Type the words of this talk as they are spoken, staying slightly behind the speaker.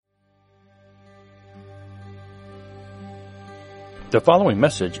The following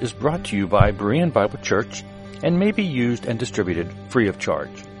message is brought to you by Berean Bible Church and may be used and distributed free of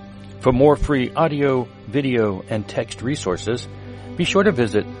charge. For more free audio, video, and text resources, be sure to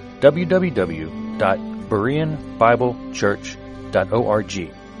visit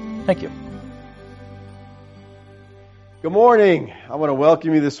www.bereanbiblechurch.org. Thank you. Good morning. I want to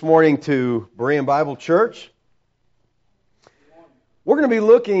welcome you this morning to Berean Bible Church. We're going to be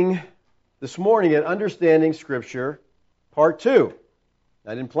looking this morning at Understanding Scripture, Part 2.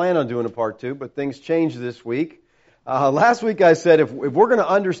 I didn't plan on doing a Part 2, but things changed this week. Last week I said if we're going to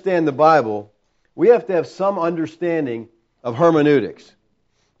understand the Bible, we have to have some understanding of hermeneutics.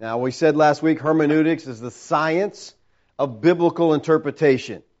 Now, we said last week hermeneutics is the science of biblical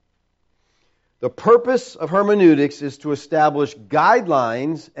interpretation. The purpose of hermeneutics is to establish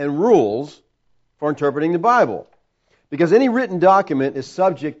guidelines and rules for interpreting the Bible, because any written document is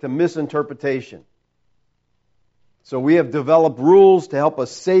subject to misinterpretation. So we have developed rules to help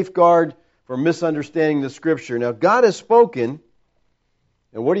us safeguard from misunderstanding the Scripture. Now, God has spoken,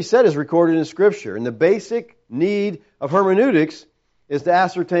 and what He said is recorded in Scripture. And the basic need of hermeneutics is to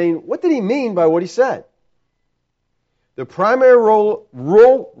ascertain, what did He mean by what He said? The primary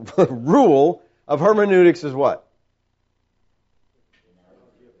rule of hermeneutics is what?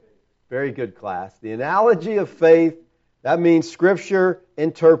 Very good, class. The analogy of faith, that means Scripture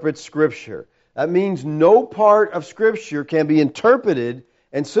interprets Scripture. That means no part of Scripture can be interpreted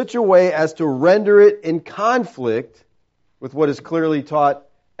in such a way as to render it in conflict with what is clearly taught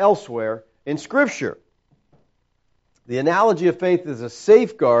elsewhere in Scripture. The analogy of faith is a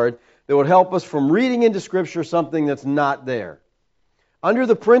safeguard that would help us from reading into Scripture something that's not there. Under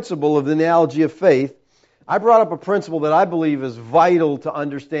the principle of the analogy of faith, I brought up a principle that I believe is vital to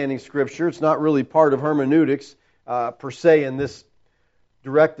understanding Scripture. It's not really part of hermeneutics per se in this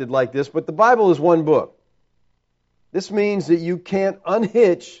directed like this, but the Bible is one book. This means that you can't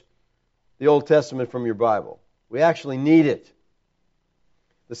unhitch the Old Testament from your Bible. We actually need it.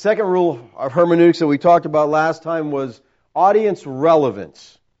 The second rule of hermeneutics that we talked about last time was audience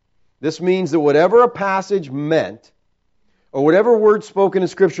relevance. This means that whatever a passage meant, or whatever word spoken in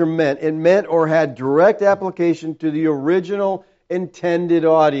Scripture meant, it meant or had direct application to the original intended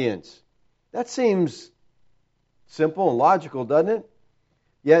audience. That seems simple and logical, doesn't it?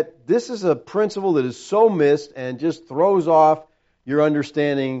 Yet, this is a principle that is so missed and just throws off your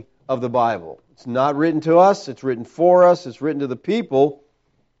understanding of the Bible. It's not written to us, it's written for us, it's written to the people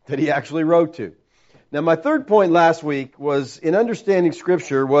that He actually wrote to. Now, my third point last week was, in understanding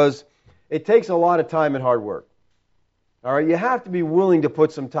Scripture, was it takes a lot of time and hard work. All right, you have to be willing to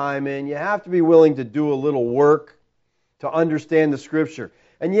put some time in, you have to be willing to do a little work to understand the Scripture.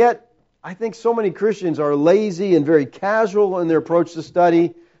 And yet, I think so many Christians are lazy and very casual in their approach to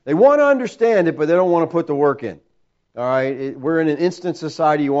study. They want to understand it, but they don't want to put the work in. All right, we're in an instant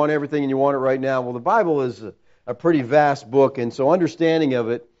society. You want everything and you want it right now. Well, the Bible is a pretty vast book, and so understanding of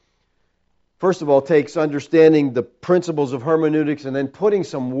it, first of all, takes understanding the principles of hermeneutics and then putting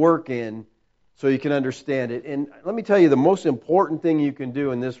some work in so you can understand it. And let me tell you, the most important thing you can do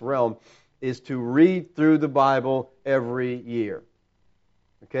in this realm is to read through the Bible every year.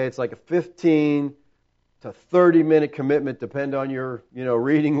 Okay, it's like a 15 to 30-minute commitment, depend on your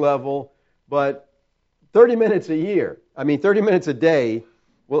reading level, but 30 minutes a year. 30 minutes a day.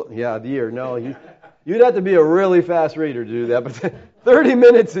 Well, yeah, the year. No, you'd have to be a really fast reader to do that, but 30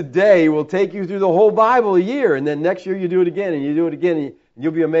 minutes a day will take you through the whole Bible a year, and then next year you do it again, and you do it again, and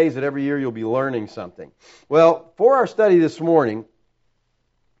you'll be amazed that every year you'll be learning something. Well, for our study this morning,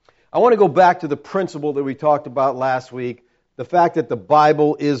 I want to go back to the principle that we talked about last week, the fact that the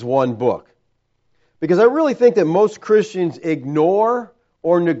Bible is one book. Because I really think that most Christians ignore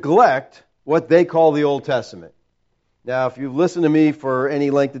or neglect what they call the Old Testament. Now, if you've listened to me for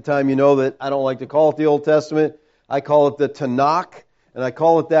any length of time, you know that I don't like to call it the Old Testament. I call it the Tanakh, and I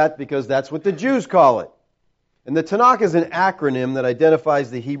call it that because that's what the Jews call it. And the Tanakh is an acronym that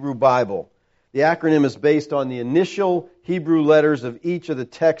identifies the Hebrew Bible. The acronym is based on the initial Hebrew letters of each of the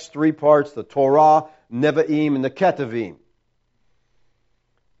text's three parts, the Torah, Nevi'im, and the Ketuvim.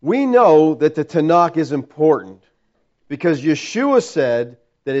 We know that the Tanakh is important because Yeshua said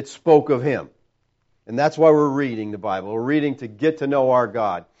that it spoke of Him. And that's why we're reading the Bible. We're reading to get to know our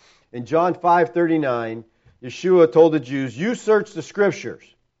God. In John 5:39, Yeshua told the Jews, "You search the Scriptures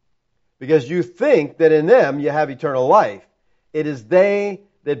because you think that in them you have eternal life. It is they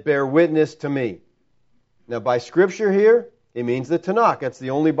that bear witness to me." Now, by Scripture here, it means the Tanakh. That's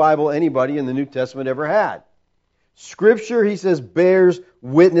the only Bible anybody in the New Testament ever had. Scripture, he says, bears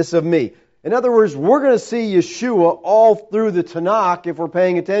witness of me. In other words, we're going to see Yeshua all through the Tanakh if we're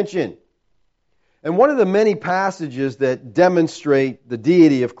paying attention. And one of the many passages that demonstrate the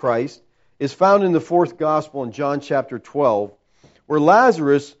deity of Christ is found in the fourth gospel in John chapter 12, where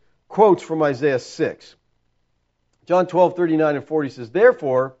Lazarus quotes from Isaiah 6. John 12:39 and 40 says,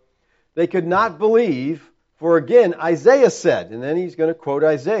 "Therefore they could not believe, for again Isaiah said," and then he's going to quote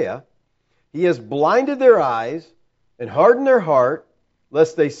Isaiah, "He has blinded their eyes and hardened their heart,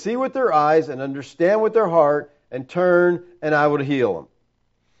 lest they see with their eyes and understand with their heart and turn, and I will heal them."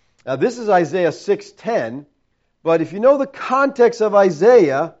 Now this is Isaiah 6:10, but if you know the context of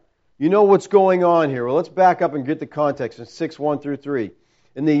Isaiah, you know what's going on here. Well, let's back up and get the context in 6:1 through 3.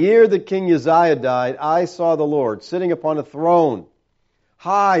 "In the year that King Uzziah died, I saw the Lord sitting upon a throne,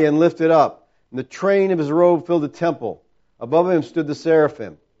 high and lifted up, and the train of his robe filled the temple. Above him stood the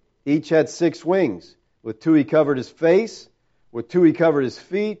seraphim. Each had 6 wings. With 2 he covered his face, with 2 he covered his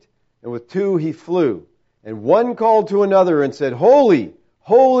feet, and with 2 he flew. And one called to another and said, Holy,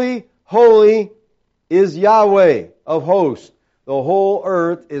 holy, holy is Yahweh of hosts. The whole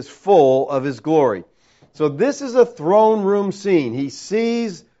earth is full of His glory." So this is a throne room scene. He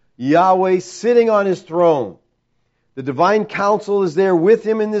sees Yahweh sitting on His throne. The divine council is there with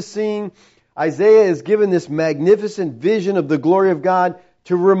him in this scene. Isaiah is given this magnificent vision of the glory of God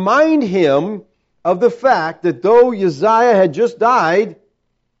to remind him of the fact that though Uzziah had just died,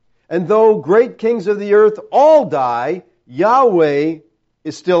 and though great kings of the earth all die, Yahweh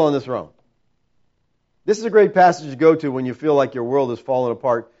is still on the throne. This is a great passage to go to when you feel like your world is falling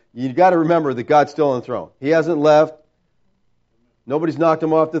apart. You've got to remember that God's still on the throne. He hasn't left. Nobody's knocked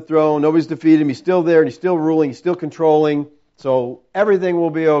Him off the throne. Nobody's defeated Him. He's still there and He's still ruling. He's still controlling. So everything will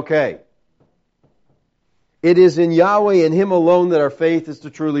be okay. It is in Yahweh and Him alone that our faith is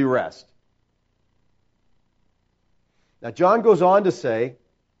to truly rest. Now John goes on to say,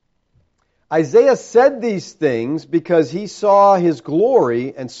 Isaiah said these things because he saw His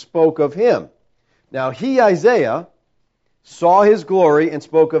glory and spoke of Him. Now he, Isaiah, saw His glory and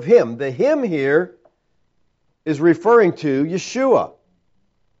spoke of Him. The Him here is referring to Yeshua.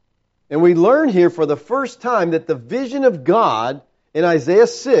 And we learn here for the first time that the vision of God in Isaiah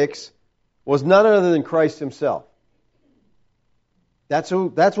 6 was none other than Christ Himself. That's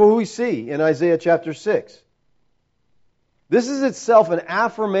what we see in Isaiah chapter 6. This is itself an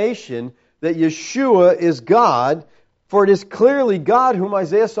affirmation that Yeshua is God, for it is clearly God whom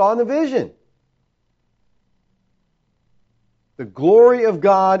Isaiah saw in the vision. The glory of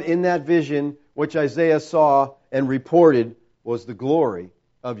God in that vision, which Isaiah saw and reported, was the glory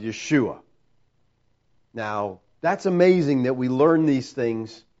of Yeshua. Now, that's amazing that we learn these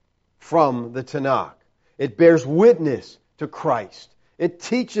things from the Tanakh. It bears witness to Christ. It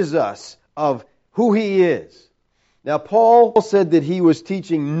teaches us of who He is. Now, Paul said that he was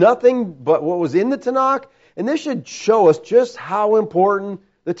teaching nothing but what was in the Tanakh, and this should show us just how important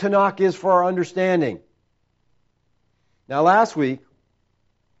the Tanakh is for our understanding. Now, last week,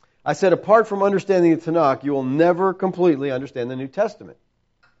 I said apart from understanding the Tanakh, you will never completely understand the New Testament.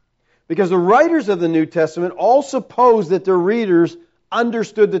 Because the writers of the New Testament all suppose that their readers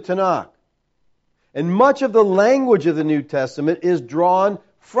understood the Tanakh. And much of the language of the New Testament is drawn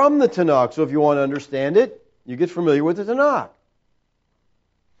from the Tanakh. So if you want to understand it, you get familiar with the Tanakh.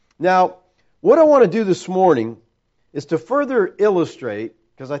 Now, what I want to do this morning is to further illustrate,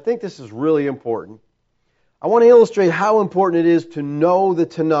 because I think this is really important, I want to illustrate how important it is to know the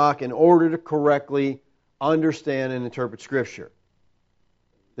Tanakh in order to correctly understand and interpret Scripture,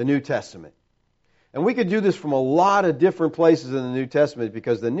 the New Testament. And we could do this from a lot of different places in the New Testament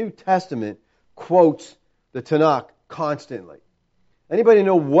because the New Testament quotes the Tanakh constantly. Anybody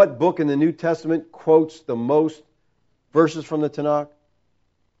know what book in the New Testament quotes the most verses from the Tanakh?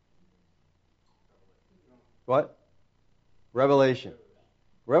 What? Revelation.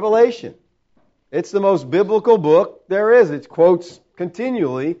 Revelation. It's the most biblical book there is. It quotes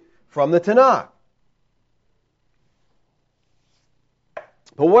continually from the Tanakh.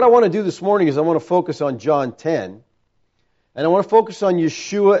 But what I want to do this morning is I want to focus on John 10. And I want to focus on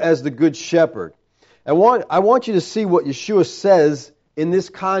Yeshua as the Good Shepherd. I want you to see what Yeshua says in this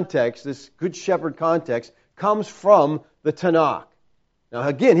context, this Good Shepherd context, comes from the Tanakh. Now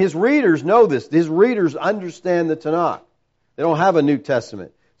again, His readers know this. His readers understand the Tanakh. They don't have a New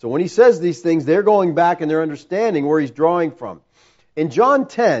Testament. So when He says these things, they're going back and they're understanding where He's drawing from. In John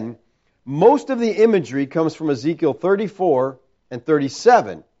 10, most of the imagery comes from Ezekiel 34 and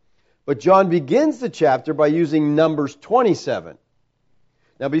 37. But John begins the chapter by using Numbers 27.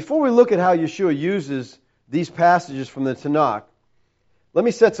 Now before we look at how Yeshua uses these passages from the Tanakh, let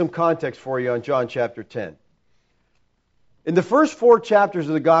me set some context for you on John chapter 10. In the first 4 chapters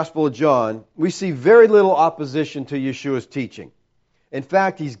of the Gospel of John, we see very little opposition to Yeshua's teaching. In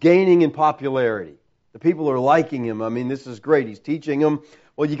fact, he's gaining in popularity. The people are liking him. I mean, this is great. He's teaching them.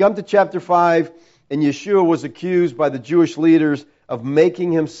 Well, you come to chapter 5, and Yeshua was accused by the Jewish leaders of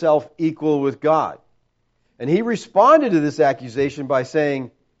making himself equal with God. And he responded to this accusation by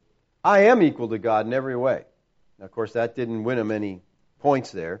saying, I am equal to God in every way. Now, of course, that didn't win him any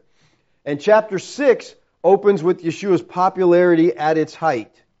points there. And chapter 6 opens with Yeshua's popularity at its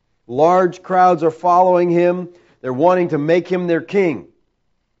height. Large crowds are following him. They're wanting to make him their king.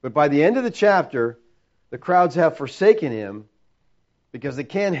 But by the end of the chapter, the crowds have forsaken him because they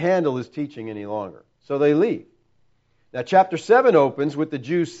can't handle his teaching any longer. So they leave. Now, chapter 7 opens with the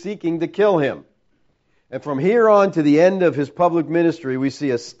Jews seeking to kill him. And from here on to the end of his public ministry, we see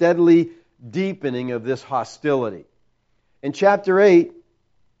a steadily deepening of this hostility. In chapter 8,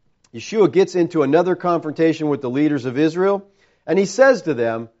 Yeshua gets into another confrontation with the leaders of Israel, and he says to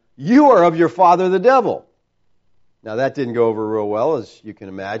them, you are of your father the devil. Now that didn't go over real well, as you can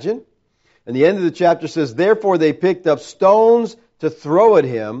imagine. And the end of the chapter says, therefore they picked up stones to throw at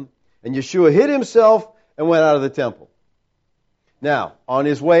him, and Yeshua hid himself and went out of the temple. Now, on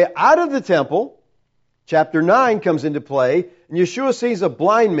his way out of the temple, chapter 9 comes into play, and Yeshua sees a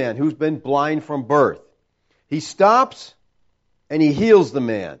blind man who's been blind from birth. He stops and he heals the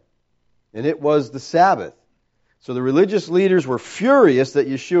man. And it was the Sabbath. So the religious leaders were furious that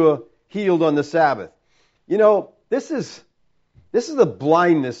Yeshua healed on the Sabbath. You know, this is the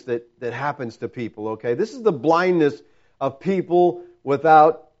blindness that happens to people, okay? This is the blindness of people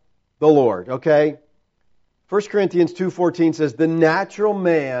without the Lord, okay? 1 Corinthians 2:14 says, the natural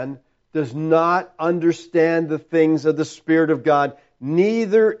man does not understand the things of the Spirit of God,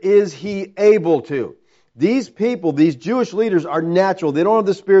 neither is he able to. These people, these Jewish leaders, are natural. They don't have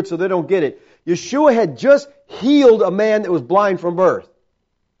the Spirit, so they don't get it. Yeshua had just healed a man that was blind from birth.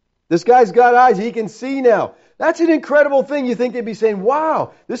 This guy's got eyes. He can see now. That's an incredible thing. You think they'd be saying,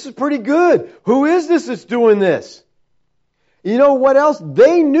 wow, this is pretty good. Who is this that's doing this? You know what else?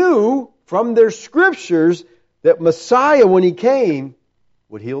 They knew from their scriptures that Messiah, when he came,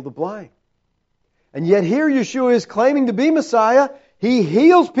 would heal the blind. And yet here Yeshua is claiming to be Messiah. He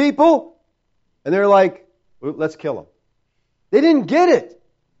heals people. And they're like, let's kill him. They didn't get it.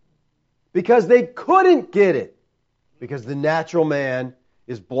 Because they couldn't get it. Because the natural man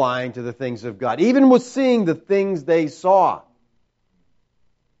is blind to the things of God. Even with seeing the things they saw.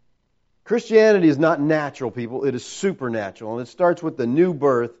 Christianity is not natural, people. It is supernatural. And it starts with the new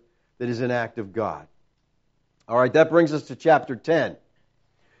birth that is an act of God. All right, that brings us to chapter 10.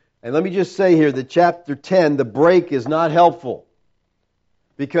 And let me just say here that chapter 10, the break is not helpful.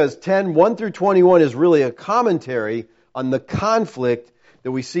 Because 10, 1 through 21 is really a commentary on the conflict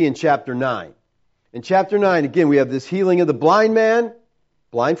that we see in chapter 9. In chapter 9, again, we have this healing of the blind man,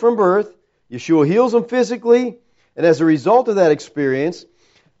 blind from birth. Yeshua heals him physically. And as a result of that experience,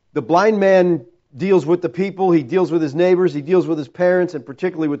 the blind man deals with the people, he deals with his neighbors, he deals with his parents, and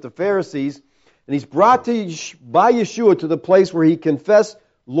particularly with the Pharisees. And he's brought by Yeshua to the place where he confessed,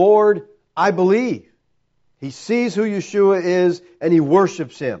 Lord, I believe. He sees who Yeshua is and he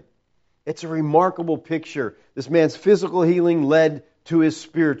worships him. It's a remarkable picture. This man's physical healing led to his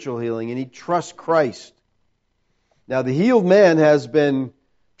spiritual healing, and he trusts Christ. Now, the healed man has been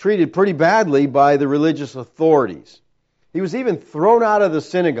treated pretty badly by the religious authorities. He was even thrown out of the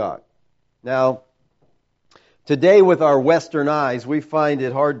synagogue. Now, today with our Western eyes, we find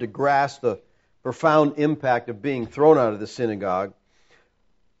it hard to grasp the profound impact of being thrown out of the synagogue.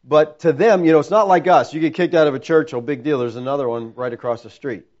 But to them, you know, it's not like us. You get kicked out of a church, oh, big deal. There's another one right across the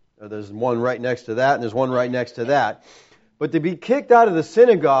street. Or there's one right next to that, and there's one right next to that. But to be kicked out of the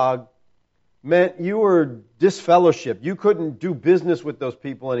synagogue meant you were disfellowshipped. You couldn't do business with those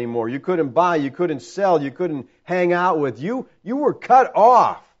people anymore. You couldn't buy, you couldn't sell, you couldn't hang out with. You were cut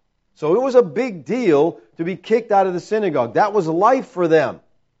off. So it was a big deal to be kicked out of the synagogue. That was life for them.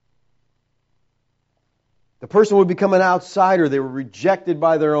 The person would become an outsider. They were rejected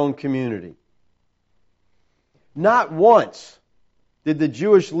by their own community. Not once did the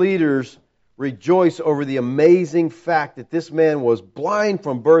Jewish leaders rejoice over the amazing fact that this man was blind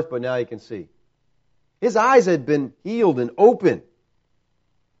from birth, but now he can see. His eyes had been healed and opened.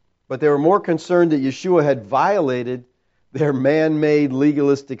 But they were more concerned that Yeshua had violated their man-made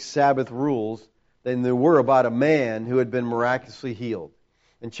legalistic Sabbath rules than they were about a man who had been miraculously healed.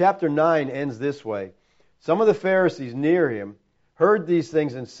 And chapter 9 ends this way. Some of the Pharisees near him heard these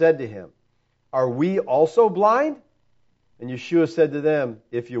things and said to him, "Are we also blind?" And Yeshua said to them,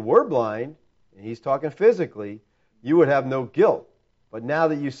 "If you were blind," and he's talking physically, "you would have no guilt. But now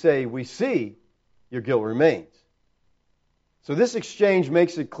that you say, 'we see,' your guilt remains." So this exchange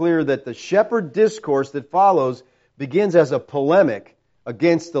makes it clear that the shepherd discourse that follows begins as a polemic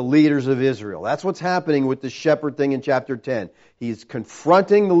against the leaders of Israel. That's what's happening with the shepherd thing in chapter 10. He's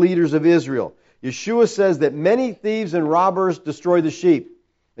confronting the leaders of Israel. Yeshua says that many thieves and robbers destroy the sheep.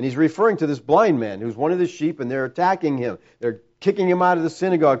 And he's referring to this blind man who's one of the sheep, and they're attacking him. They're kicking him out of the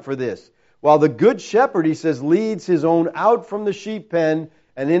synagogue for this. While the good shepherd, he says, leads his own out from the sheep pen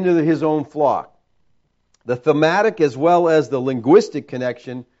and into his own flock. The thematic as well as the linguistic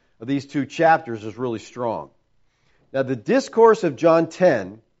connection of these two chapters is really strong. Now, the discourse of John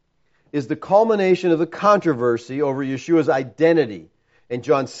 10 is the culmination of the controversy over Yeshua's identity in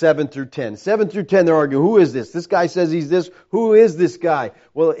John 7 through 10. 7 through 10, they're arguing, who is this? This guy says he's this. Who is this guy?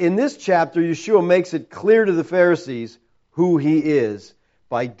 Well, in this chapter, Yeshua makes it clear to the Pharisees who he is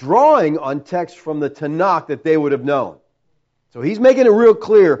by drawing on texts from the Tanakh that they would have known. So he's making it real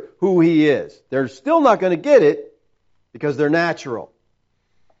clear who he is. They're still not going to get it because they're natural.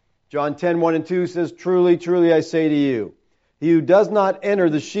 John 10, 1 and 2 says, truly, truly, I say to you, he who does not enter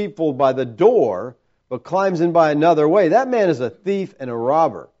the sheepfold by the door, but climbs in by another way, that man is a thief and a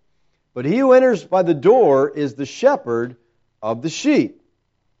robber. But he who enters by the door is the shepherd of the sheep.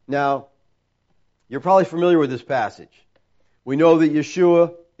 Now, you're probably familiar with this passage. We know that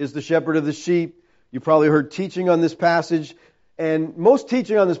Yeshua is the shepherd of the sheep. You probably heard teaching on this passage. And most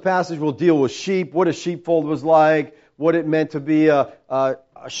teaching on this passage will deal with sheep, what a sheepfold was like, what it meant to be a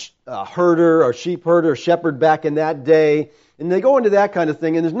herder, or sheep herder, or shepherd back in that day. And they go into that kind of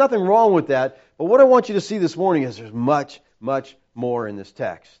thing, and there's nothing wrong with that. But what I want you to see this morning is there's much, much more in this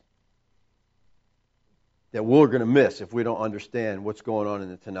text that we're going to miss if we don't understand what's going on in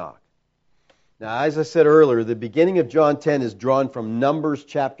the Tanakh. Now, as I said earlier, the beginning of John 10 is drawn from Numbers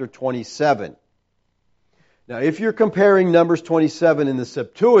chapter 27. Now, if you're comparing Numbers 27 in the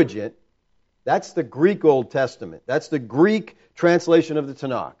Septuagint, that's the Greek Old Testament. That's the Greek translation of the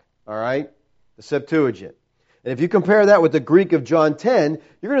Tanakh, all right? The Septuagint. And if you compare that with the Greek of John 10,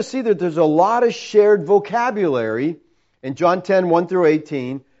 you're going to see that there's a lot of shared vocabulary in John 10, 1 through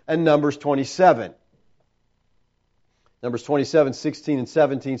 18, and Numbers 27. Numbers 27, 16 and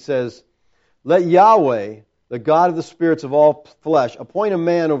 17 says, let Yahweh, the God of the spirits of all flesh, appoint a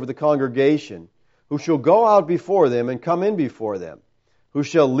man over the congregation, who shall go out before them and come in before them, who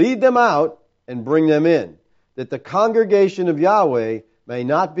shall lead them out and bring them in, that the congregation of Yahweh may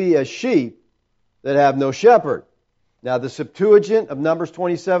not be as sheep that have no shepherd. Now, the Septuagint of Numbers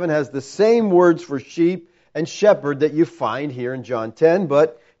 27 has the same words for sheep and shepherd that you find here in John 10,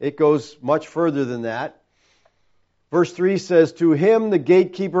 but it goes much further than that. Verse 3 says, to him the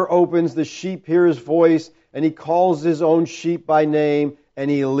gatekeeper opens, the sheep hear his voice, and he calls his own sheep by name,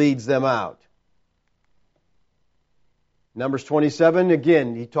 and he leads them out. Numbers 27,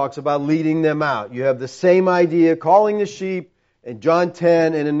 again, he talks about leading them out. You have the same idea, calling the sheep in John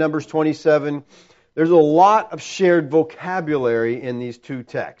 10 and in Numbers 27. There's a lot of shared vocabulary in these two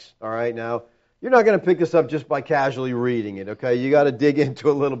texts. All right, now, you're not going to pick this up just by casually reading it, okay? You got to dig into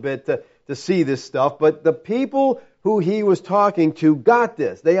it a little bit to see this stuff. But the people who he was talking to got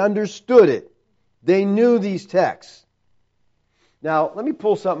this. They understood it. They knew these texts. Now, let me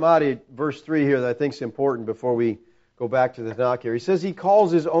pull something out of verse 3 here that I think is important before we go back to the Tanakh here. He says he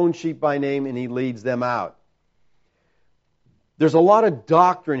calls his own sheep by name and he leads them out. There's a lot of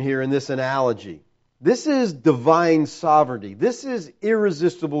doctrine here in this analogy. This is divine sovereignty. This is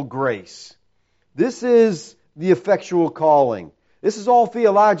irresistible grace. This is the effectual calling. This is all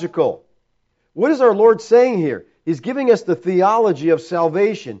theological. What is our Lord saying here? He's giving us the theology of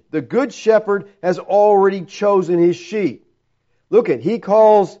salvation. The good shepherd has already chosen his sheep. Look at, he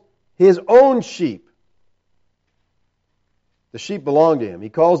calls his own sheep. The sheep belong to him. He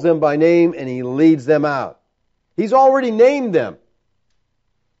calls them by name and he leads them out. He's already named them.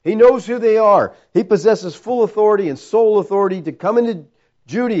 He knows who they are. He possesses full authority and sole authority to come into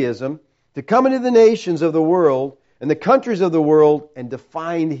Judaism, to come into the nations of the world and the countries of the world and to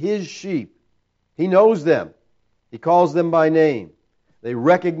find his sheep. He knows them. He calls them by name. They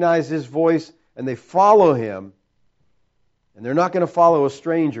recognize his voice and they follow him. And they're not going to follow a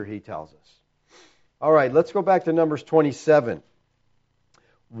stranger, he tells us. All right, let's go back to Numbers 27.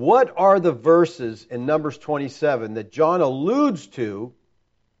 What are the verses in Numbers 27 that John alludes to?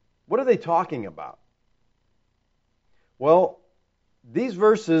 What are they talking about? Well, these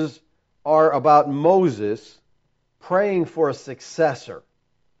verses are about Moses praying for a successor.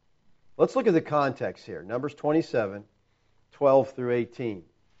 Let's look at the context here. Numbers 27, 12 through 18.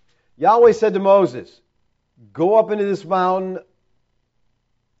 Yahweh said to Moses, go up into this mountain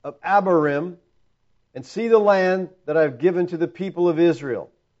of Abarim and see the land that I have given to the people of Israel.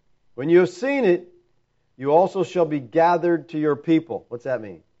 When you have seen it, you also shall be gathered to your people. What's that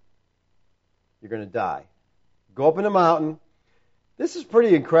mean? You're going to die. Go up in the mountain. This is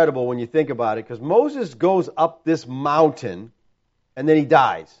pretty incredible when you think about it, because Moses goes up this mountain and then he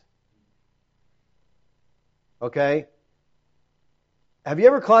dies. Okay? Have you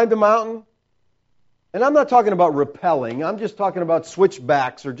ever climbed a mountain? And I'm not talking about rappelling. I'm just talking about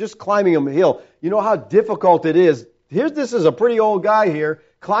switchbacks or just climbing a hill. You know how difficult it is. This is a pretty old guy here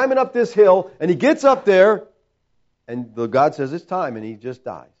climbing up this hill, and he gets up there, and God says it's time, and he just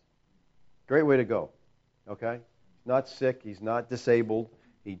dies. Great way to go. Okay? He's not sick. He's not disabled.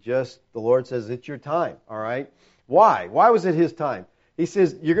 The Lord says, it's your time. All right? Why? Why was it his time? He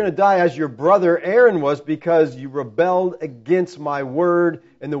says, you're going to die as your brother Aaron was because you rebelled against my word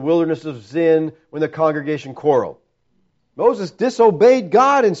in the wilderness of Zin when the congregation quarreled. Moses disobeyed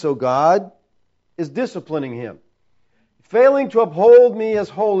God, and so God is disciplining him. Failing to uphold me as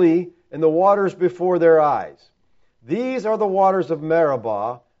holy in the waters before their eyes. These are the waters of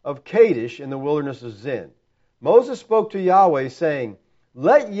Meribah, of Kadesh in the wilderness of Zin. Moses spoke to Yahweh, saying,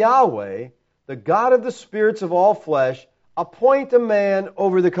 let Yahweh, the God of the spirits of all flesh, appoint a man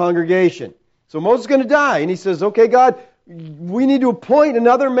over the congregation. So Moses is going to die, and he says, okay, God, we need to appoint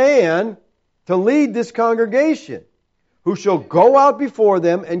another man to lead this congregation, who shall go out before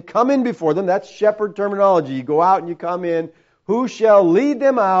them and come in before them. That's shepherd terminology. You go out and you come in. Who shall lead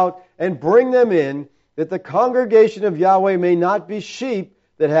them out and bring them in, that the congregation of Yahweh may not be sheep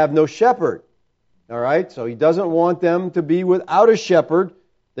that have no shepherd. All right, so he doesn't want them to be without a shepherd.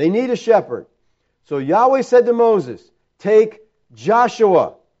 They need a shepherd. So Yahweh said to Moses, take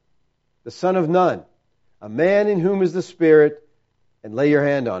Joshua, the son of Nun, a man in whom is the Spirit, and lay your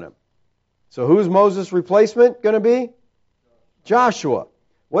hand on him. So who's Moses' replacement going to be? Joshua.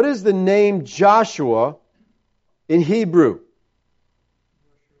 What is the name Joshua in Hebrew?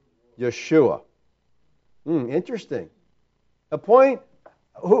 Yeshua. Interesting.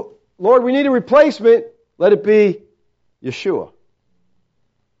 Lord, we need a replacement. Let it be Yeshua.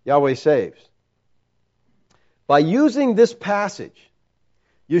 Yahweh saves. By using this passage,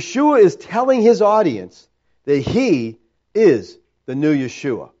 Yeshua is telling his audience that he is the new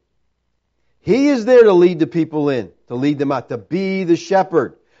Yeshua. He is there to lead the people in, to lead them out, to be the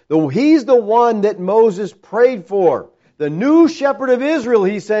shepherd. He's the one that Moses prayed for. The new shepherd of Israel,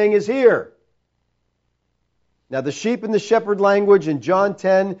 he's saying, is here. Now, the sheep and the shepherd language in John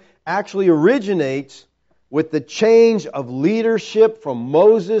 10 actually originates with the change of leadership from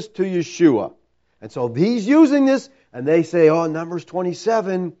Moses to Yeshua. And so he's using this, and they say, Numbers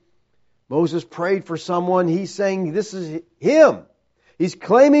 27, Moses prayed for someone. He's saying this is him. He's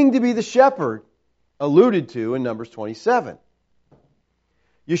claiming to be the shepherd alluded to in Numbers 27.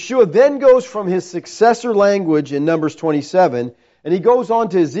 Yeshua then goes from his successor language in Numbers 27, and he goes on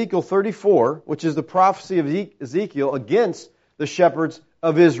to Ezekiel 34, which is the prophecy of Ezekiel against the shepherds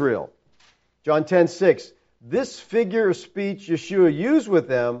of Israel. John 10:6, this figure of speech Yeshua used with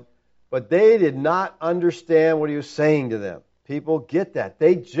them, but they did not understand what he was saying to them. People get that.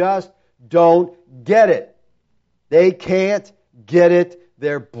 They just don't get it. They can't get it.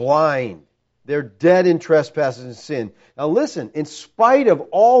 They're blind. They're dead in trespasses and sin. Now listen, in spite of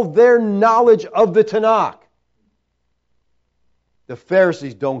all their knowledge of the Tanakh, the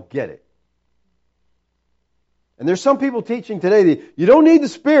Pharisees don't get it. And there's some people teaching today that you don't need the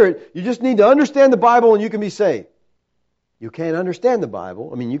Spirit, you just need to understand the Bible and you can be saved. You can't understand the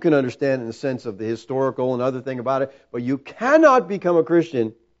Bible. I mean, you can understand in the sense of the historical and other thing about it, but you cannot become a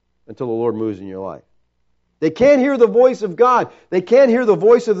Christian until the Lord moves in your life. They can't hear the voice of God. They can't hear the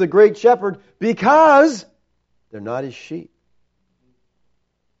voice of the great shepherd because they're not his sheep.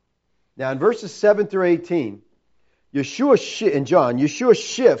 Now in verses 7 through 18, Yeshua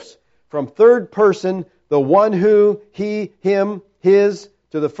shifts from third person, the one who, he, him, his,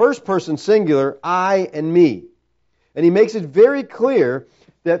 to the first person singular, I and me. And he makes it very clear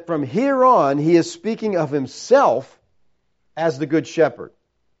that from here on he is speaking of himself as the good shepherd.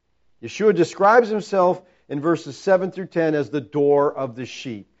 Yeshua describes himself in verses 7 through 10 as the door of the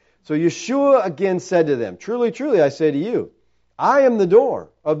sheep. So Yeshua again said to them, truly, truly, I say to you, I am the door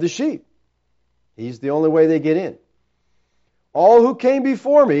of the sheep. He's the only way they get in. All who came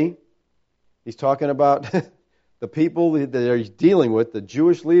before me, he's talking about the people that he's dealing with, the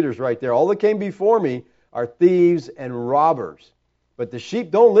Jewish leaders right there. All that came before me are thieves and robbers. But the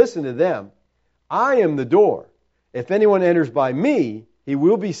sheep don't listen to them. I am the door. If anyone enters by me, he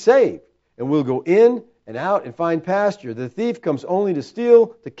will be saved and will go in and out and find pasture. The thief comes only to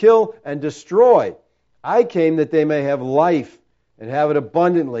steal, to kill, and destroy. I came that they may have life and have it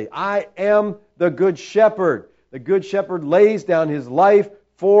abundantly. I am the good shepherd. The good shepherd lays down his life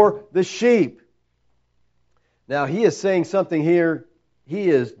for the sheep. Now he is saying something here. He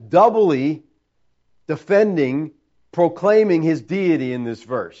is doubly defending proclaiming his deity in this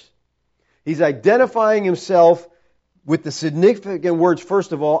verse. He's identifying himself with the significant words,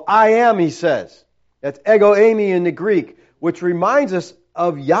 first of all, I am, he says. That's ego eimi in the Greek, which reminds us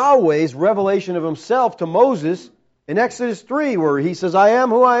of Yahweh's revelation of himself to Moses in Exodus 3, where he says, I am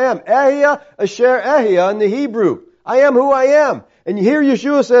who I am. Ehia asher ehia in the Hebrew. I am who I am. And here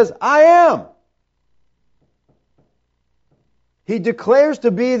Yeshua says, I am. He declares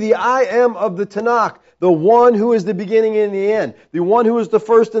to be the I am of the Tanakh, the one who is the beginning and the end, the one who is the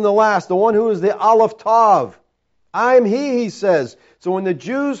first and the last, the one who is the Aleph Tav. I'm he says. So when the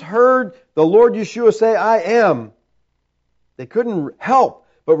Jews heard the Lord Yeshua say, I am, they couldn't help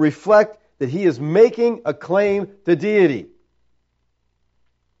but reflect that he is making a claim to deity.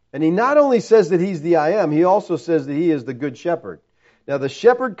 And he not only says that he's the I am, he also says that he is the good shepherd. Now the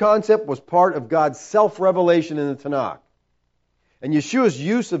shepherd concept was part of God's self-revelation in the Tanakh. And Yeshua's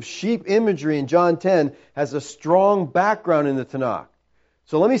use of sheep imagery in John 10 has a strong background in the Tanakh.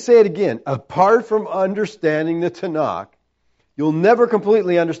 So let me say it again. Apart from understanding the Tanakh, you'll never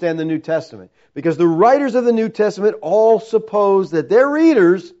completely understand the New Testament. Because the writers of the New Testament all suppose that their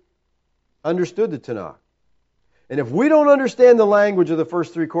readers understood the Tanakh. And if we don't understand the language of the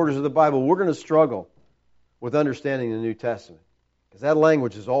first 3 quarters of the Bible, we're going to struggle with understanding the New Testament. Because that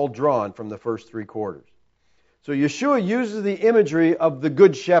language is all drawn from the first 3 quarters. So Yeshua uses the imagery of the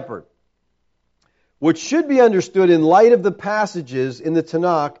Good Shepherd, which should be understood in light of the passages in the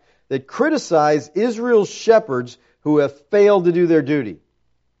Tanakh that criticize Israel's shepherds who have failed to do their duty.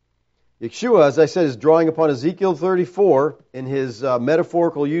 Yeshua, as I said, is drawing upon Ezekiel 34 in his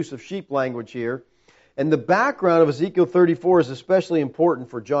metaphorical use of sheep language here. And the background of Ezekiel 34 is especially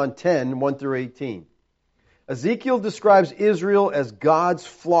important for John 10, 1 through 18. Ezekiel describes Israel as God's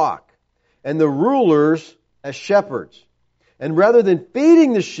flock and the rulers as shepherds. And rather than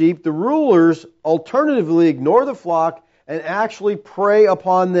feeding the sheep, the rulers alternatively ignore the flock and actually prey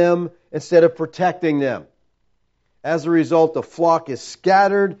upon them instead of protecting them. As a result, the flock is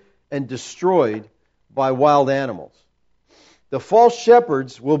scattered and destroyed by wild animals. The false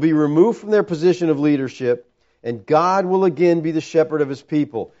shepherds will be removed from their position of leadership, and God will again be the shepherd of His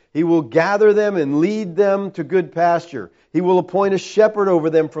people. He will gather them and lead them to good pasture. He will appoint a shepherd over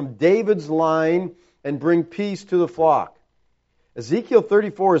them from David's line and bring peace to the flock. Ezekiel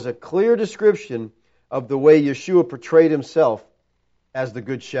 34 is a clear description of the way Yeshua portrayed Himself as the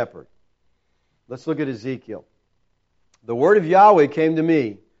Good Shepherd. Let's look at Ezekiel. The word of Yahweh came to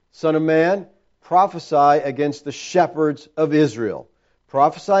me, Son of man, prophesy against the shepherds of Israel.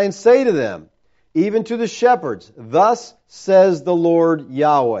 Prophesy and say to them, even to the shepherds, thus says the Lord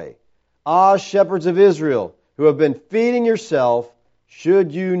Yahweh. Ah, shepherds of Israel, who have been feeding yourself,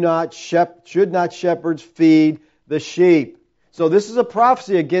 should not shepherds feed the sheep? So this is a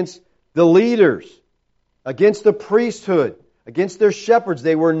prophecy against the leaders, against the priesthood, against their shepherds.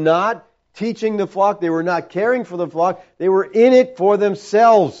 They were not teaching the flock. They were not caring for the flock. They were in it for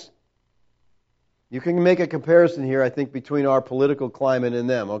themselves. You can make a comparison here, I think, between our political climate and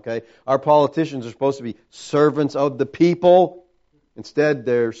them, okay? Our politicians are supposed to be servants of the people. Instead,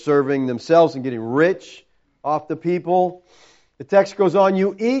 they're serving themselves and getting rich off the people. The text goes on,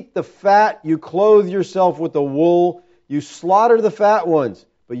 you eat the fat, you clothe yourself with the wool, you slaughter the fat ones,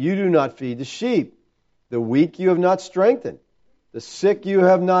 but you do not feed the sheep. The weak you have not strengthened. The sick you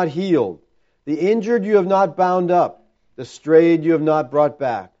have not healed. The injured you have not bound up. The strayed you have not brought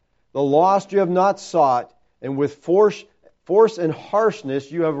back. The lost you have not sought. And with force and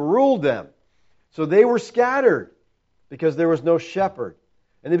harshness you have ruled them. So they were scattered because there was no shepherd.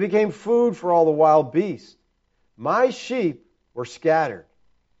 And they became food for all the wild beasts. My sheep were scattered.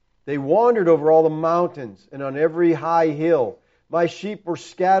 They wandered over all the mountains and on every high hill. My sheep were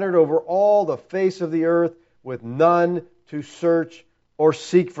scattered over all the face of the earth with none to search or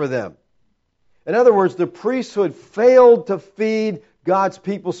seek for them. In other words, the priesthood failed to feed God's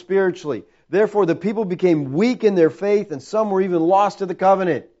people spiritually. Therefore, the people became weak in their faith and some were even lost to the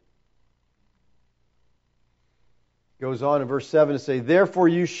covenant. It goes on in verse 7 to say, therefore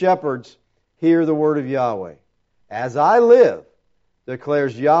you shepherds, hear the word of Yahweh. As I live,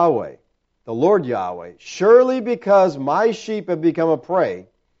 declares Yahweh, the Lord Yahweh, surely because my sheep have become a prey,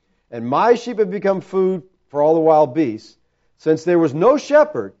 and my sheep have become food for all the wild beasts, since there was no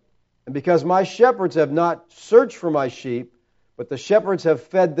shepherd, and because my shepherds have not searched for my sheep, but the shepherds have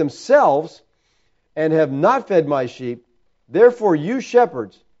fed themselves, and have not fed my sheep, therefore you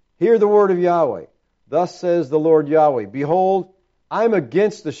shepherds, hear the word of Yahweh. Thus says the Lord Yahweh, behold, I am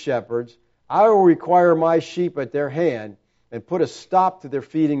against the shepherds, I will require my sheep at their hand, and put a stop to their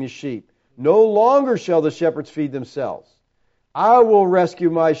feeding the sheep. No longer shall the shepherds feed themselves. I will rescue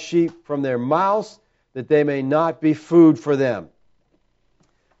my sheep from their mouths, that they may not be food for them.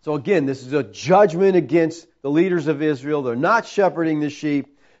 So again, this is a judgment against the leaders of Israel. They're not shepherding the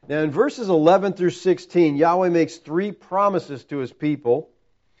sheep. Now in verses 11 through 16, Yahweh makes three promises to His people.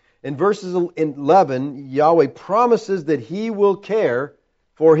 In verses 11, Yahweh promises that He will care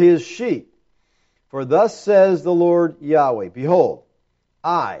for His sheep. For thus says the Lord Yahweh, behold,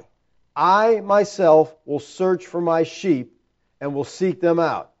 I myself will search for my sheep and will seek them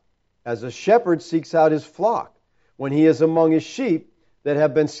out, as a shepherd seeks out his flock when he is among his sheep that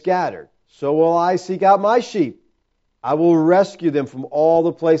have been scattered. So will I seek out my sheep. I will rescue them from all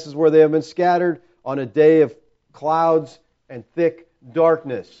the places where they have been scattered on a day of clouds and thick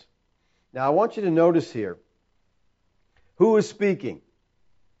darkness. Now I want you to notice here, who is speaking?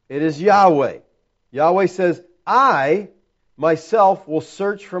 It is Yahweh. Yahweh says, I myself will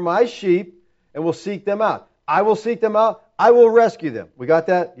search for my sheep and will seek them out. I will seek them out. I will rescue them. We got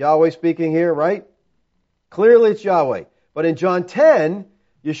that? Yahweh speaking here, right? Clearly it's Yahweh. But in John 10,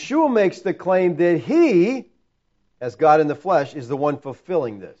 Yeshua makes the claim that He, as God in the flesh, is the one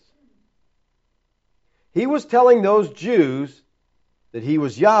fulfilling this. He was telling those Jews that He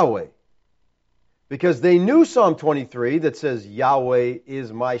was Yahweh, because they knew Psalm 23 that says, Yahweh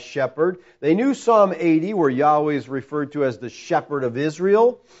is my shepherd. They knew Psalm 80 where Yahweh is referred to as the shepherd of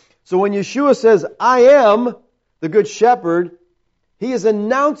Israel. So when Yeshua says, I am the good shepherd, He is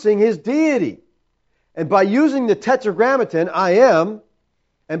announcing His deity. And by using the tetragrammaton, I am,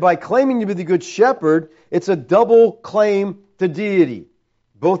 and by claiming to be the good shepherd, it's a double claim to deity.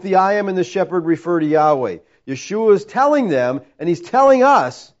 Both the I am and the shepherd refer to Yahweh. Yeshua is telling them, and He's telling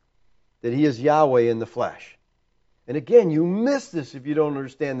us, that He is Yahweh in the flesh. And again, you miss this if you don't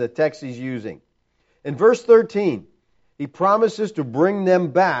understand the text He's using. In verse 13, He promises to bring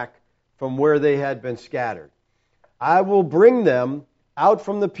them back from where they had been scattered. I will bring them out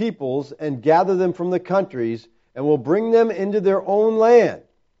from the peoples and gather them from the countries, and will bring them into their own land.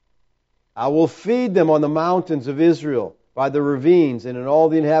 I will feed them on the mountains of Israel, by the ravines, and in all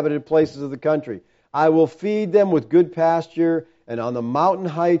the inhabited places of the country. I will feed them with good pasture, and on the mountain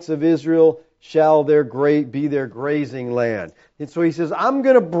heights of Israel shall be their grazing land. And so He says, I'm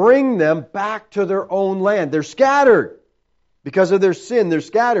going to bring them back to their own land. They're scattered. Because of their sin, they're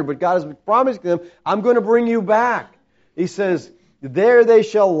scattered. But God has promised them, I'm going to bring you back. He says, there they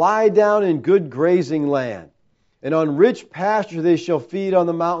shall lie down in good grazing land, and on rich pasture they shall feed on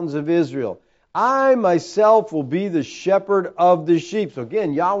the mountains of Israel. I myself will be the shepherd of the sheep. So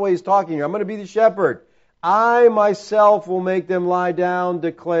again, Yahweh is talking here. I'm going to be the shepherd. I myself will make them lie down,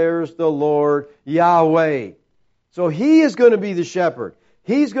 declares the Lord Yahweh. So He is going to be the shepherd.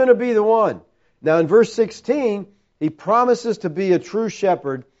 He's going to be the one. Now in verse 16, He promises to be a true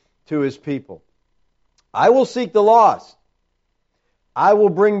shepherd to His people. I will seek the lost. I will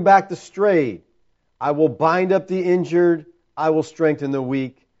bring back the strayed. I will bind up the injured. I will strengthen the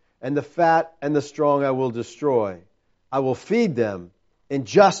weak. And the fat and the strong I will destroy. I will feed them in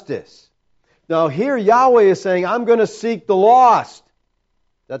justice. Now here Yahweh is saying, I'm going to seek the lost.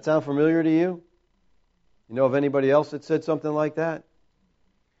 Does that sound familiar to you? You know of anybody else that said something like that?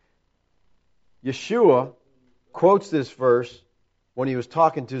 Yeshua quotes this verse when He was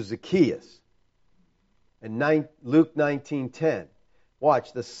talking to Zacchaeus in Luke 19:10.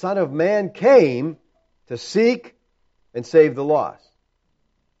 Watch, the Son of Man came to seek and save the lost.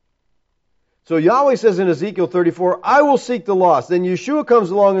 So Yahweh says in Ezekiel 34, I will seek the lost. Then Yeshua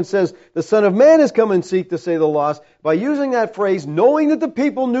comes along and says, the Son of Man has come and seek to save the lost. By using that phrase, knowing that the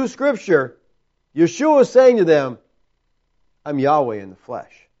people knew Scripture, Yeshua is saying to them, I'm Yahweh in the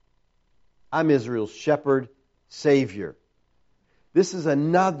flesh. I'm Israel's shepherd, Savior. This is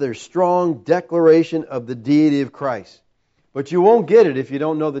another strong declaration of the deity of Christ. But you won't get it if you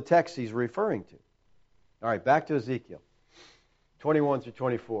don't know the text He's referring to. All right, back to Ezekiel 21 through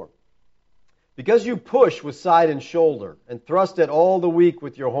 24. Because you push with side and shoulder, and thrust at all the weak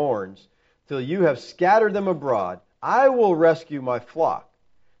with your horns, till you have scattered them abroad, I will rescue my flock.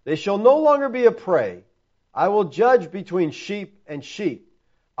 They shall no longer be a prey. I will judge between sheep and sheep.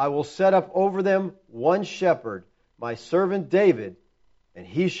 I will set up over them one shepherd, my servant David, and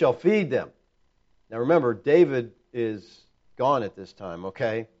he shall feed them. Now remember, David is gone at this time,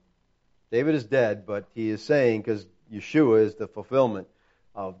 okay? David is dead, but he is saying, because Yeshua is the fulfillment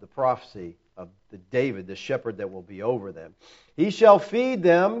of the prophecy of the David, the shepherd that will be over them. He shall feed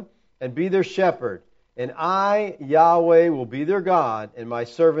them and be their shepherd. And I, Yahweh, will be their God, and my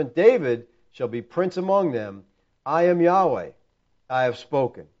servant David shall be prince among them. I am Yahweh. I have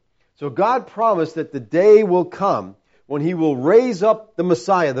spoken. So God promised that the day will come when He will raise up the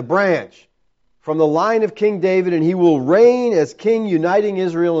Messiah, the branch, from the line of King David, and He will reign as king, uniting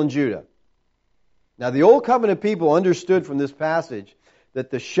Israel and Judah. Now, the Old Covenant people understood from this passage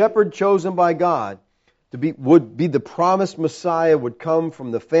that the shepherd chosen by God would be the promised Messiah, would come from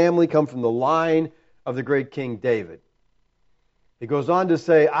the family, come from the line of the great King David. He goes on to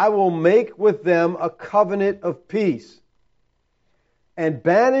say, I will make with them a covenant of peace and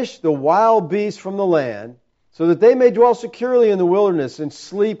banish the wild beasts from the land, so that they may dwell securely in the wilderness and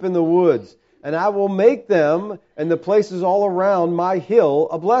sleep in the woods. And I will make them and the places all around my hill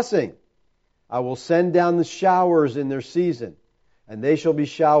a blessing. I will send down the showers in their season, and they shall be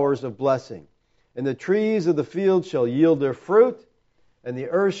showers of blessing. And the trees of the field shall yield their fruit, and the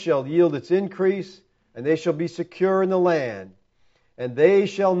earth shall yield its increase, and they shall be secure in the land. And they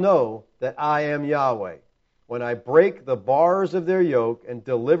shall know that I am Yahweh, when I break the bars of their yoke and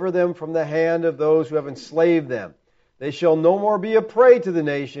deliver them from the hand of those who have enslaved them. They shall no more be a prey to the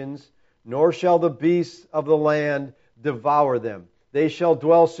nations, nor shall the beasts of the land devour them. They shall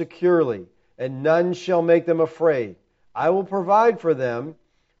dwell securely, and none shall make them afraid. I will provide for them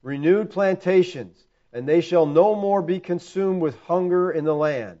renewed plantations, and they shall no more be consumed with hunger in the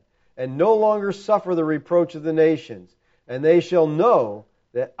land, and no longer suffer the reproach of the nations. And they shall know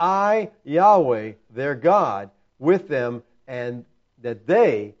that I, Yahweh, their God, with them, and that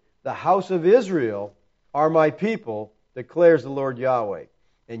they, the house of Israel, are my people, declares the Lord Yahweh.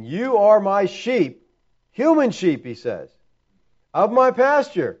 And you are my sheep, human sheep, he says, of my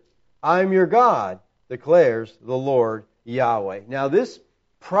pasture. I am your God, declares the Lord Yahweh. Now this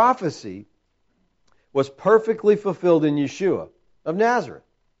prophecy was perfectly fulfilled in Yeshua of Nazareth,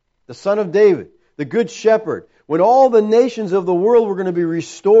 the son of David, the good shepherd, when all the nations of the world were going to be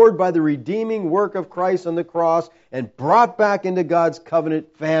restored by the redeeming work of Christ on the cross and brought back into God's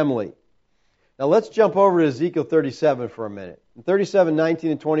covenant family. Now let's jump over to Ezekiel 37 for a minute. In 37,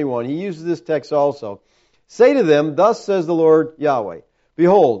 19, and 21, he uses this text also. Say to them, thus says the Lord Yahweh,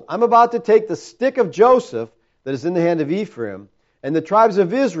 behold, I'm about to take the stick of Joseph that is in the hand of Ephraim, and the tribes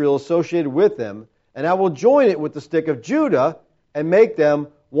of Israel associated with them, and I will join it with the stick of Judah and make them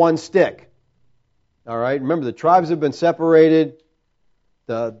one stick. All right, remember the tribes have been separated.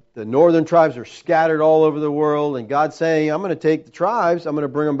 The northern tribes are scattered all over the world, and God's saying, I'm going to take the tribes, I'm going to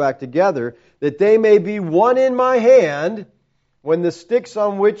bring them back together, that they may be one in my hand when the sticks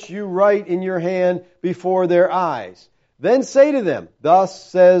on which you write in your hand before their eyes. Then say to them, thus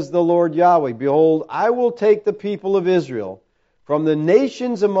says the Lord Yahweh, behold, I will take the people of Israel from the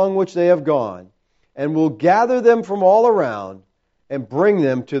nations among which they have gone, and will gather them from all around, and bring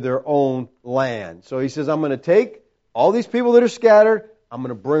them to their own land. So he says, I'm going to take all these people that are scattered, I'm going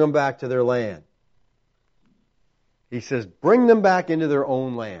to bring them back to their land. He says, bring them back into their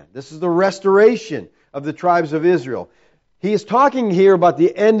own land. This is the restoration of the tribes of Israel. He is talking here about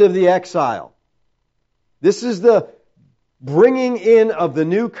the end of the exile. This is the bringing in of the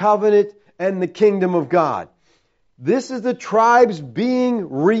new covenant and the kingdom of God. This is the tribes being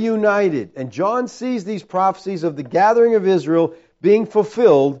reunited. And John sees these prophecies of the gathering of Israel being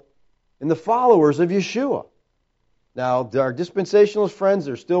fulfilled in the followers of Yeshua. Now, our dispensationalist friends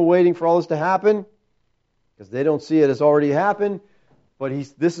are still waiting for all this to happen because they don't see it as already happened. But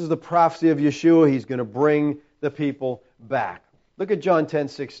this is the prophecy of Yeshua. He's going to bring the people back. Look at John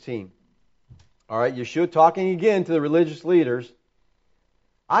 10:16. All right, Yeshua talking again to the religious leaders.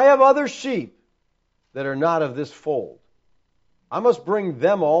 I have other sheep that are not of this fold. I must bring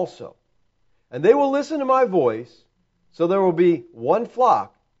them also. And they will listen to my voice. So there will be one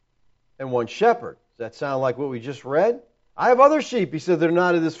flock and one shepherd. Does that sound like what we just read? I have other sheep, he said, that are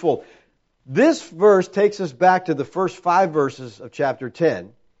not of this fold. This verse takes us back to the first 5 verses of chapter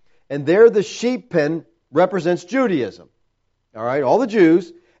 10. And there the sheep pen represents Judaism. All right, all the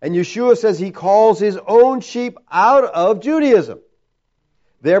Jews. And Yeshua says he calls his own sheep out of Judaism,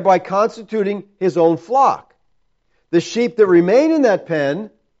 thereby constituting his own flock. The sheep that remain in that pen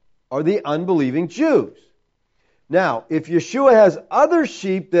are the unbelieving Jews. Now, if Yeshua has other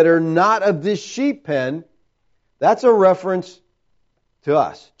sheep that are not of this sheep pen, that's a reference to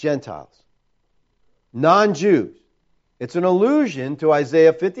us, Gentiles, non-Jews. It's an allusion to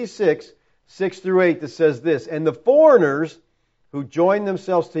Isaiah 56, 6 through 8 that says this, and the foreigners who join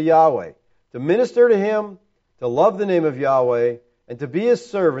themselves to Yahweh, to minister to Him, to love the name of Yahweh, and to be His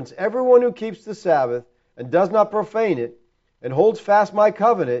servants, everyone who keeps the Sabbath and does not profane it, and holds fast my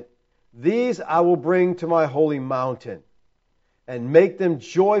covenant, these I will bring to my holy mountain, and make them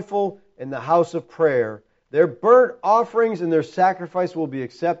joyful in the house of prayer. Their burnt offerings and their sacrifice will be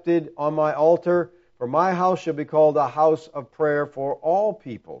accepted on my altar, for my house shall be called a house of prayer for all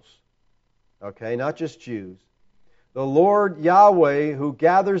peoples. Okay, not just Jews. The Lord Yahweh, who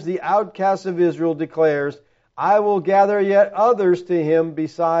gathers the outcasts of Israel, declares, I will gather yet others to him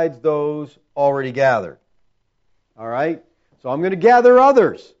besides those already gathered. All right? So I'm going to gather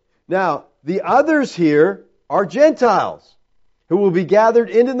others. Now, the others here are Gentiles who will be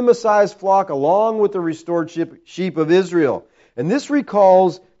gathered into the Messiah's flock along with the restored sheep of Israel. And this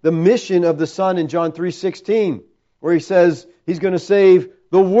recalls the mission of the Son in John 3:16, where he says he's going to save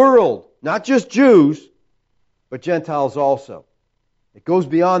the world, not just Jews, but Gentiles also. It goes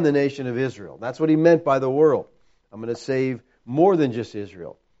beyond the nation of Israel. That's what he meant by the world. I'm going to save more than just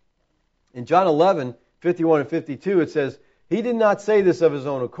Israel. In John 11:51 and 52, it says, he did not say this of his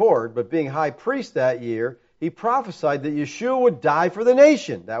own accord, but being high priest that year, he prophesied that Yeshua would die for the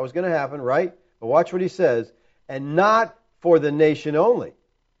nation. That was going to happen, right? But watch what he says. And not for the nation only,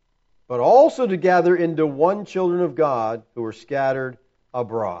 but also to gather into one children of God who were scattered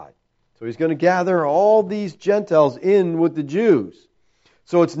abroad. So he's going to gather all these Gentiles in with the Jews.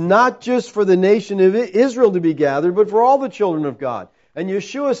 So it's not just for the nation of Israel to be gathered, but for all the children of God. And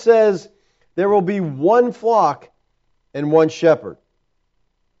Yeshua says there will be one flock and one shepherd.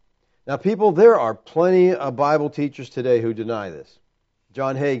 Now, people, there are plenty of Bible teachers today who deny this.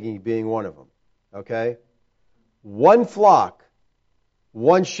 John Hagee being one of them. Okay? One flock,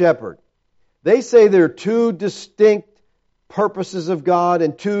 one shepherd. They say there are two distinct purposes of God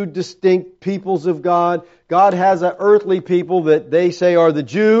and two distinct peoples of God. God has an earthly people that they say are the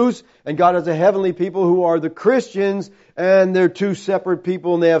Jews, and God has a heavenly people who are the Christians, and they're two separate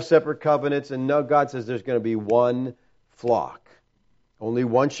people and they have separate covenants, and no, God says there's going to be one flock. Only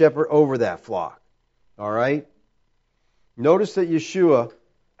one shepherd over that flock. All right? Notice that Yeshua,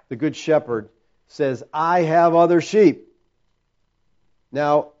 the good shepherd, says, I have other sheep.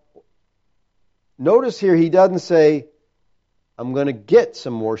 Now, notice here he doesn't say, I'm going to get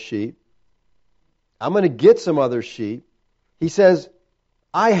some more sheep. I'm going to get some other sheep. He says,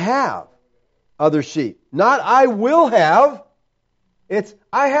 I have other sheep. Not I will have. It's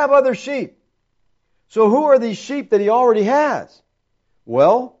I have other sheep. So who are these sheep that he already has?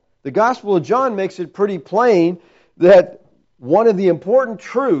 Well, the Gospel of John makes it pretty plain that one of the important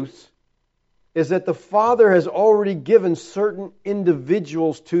truths is that the Father has already given certain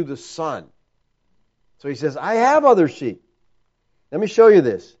individuals to the Son. So he says, I have other sheep. Let me show you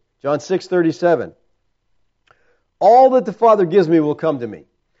this. John 6:37. All that the Father gives me will come to me.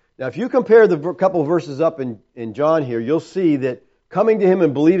 Now, if you compare the couple of verses up in John here, you'll see that coming to Him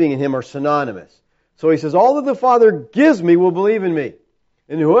and believing in Him are synonymous. So he says, all that the Father gives me will believe in me.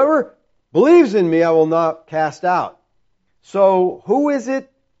 And whoever believes in me, I will not cast out. So who is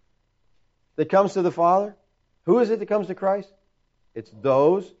it that comes to the Father? Who is it that comes to Christ? It's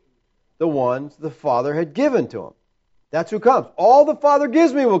the ones the Father had given to Him. That's who comes. All the Father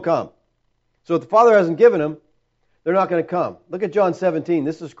gives me will come. So if the Father hasn't given them, they're not going to come. Look at John 17.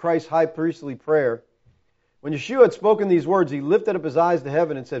 This is Christ's high priestly prayer. When Yeshua had spoken these words, He lifted up His eyes to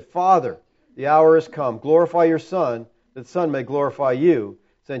heaven and said, Father, the hour has come. Glorify your Son, that the Son may glorify you,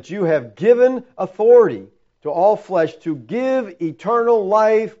 since you have given authority to all flesh to give eternal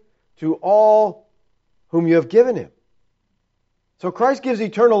life to all whom you have given Him. So Christ gives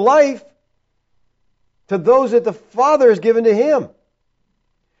eternal life to those that the Father has given to Him.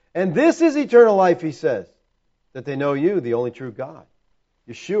 And this is eternal life, He says, that they know you, the only true God,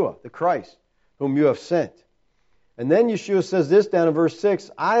 Yeshua, the Christ, whom you have sent. And then Yeshua says this down in verse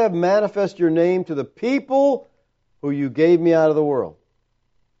 6, I have manifested your name to the people who you gave me out of the world.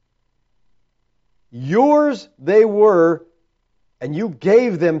 Yours they were, and you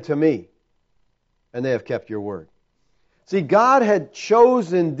gave them to me, and they have kept your word. See, God had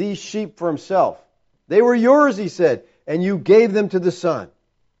chosen these sheep for Himself. They were yours, He said, and you gave them to the Son.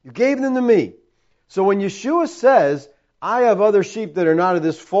 You gave them to me. So when Yeshua says, I have other sheep that are not of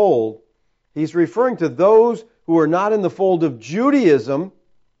this fold, He's referring to those who are not in the fold of Judaism.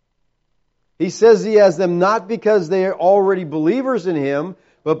 He says He has them not because they are already believers in Him,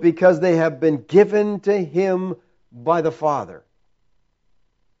 but because they have been given to Him by the Father.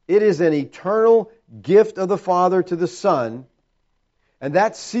 It is an eternal gift of the Father to the Son, and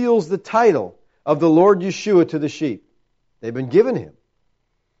that seals the title of the Lord Yeshua to the sheep. They've been given Him.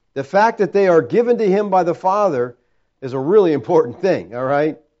 The fact that they are given to Him by the Father is a really important thing, all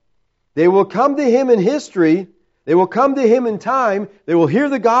right? They will come to Him in history. They will come to Him in time. They will hear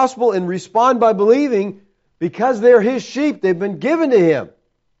the gospel and respond by believing because they're His sheep. They've been given to Him.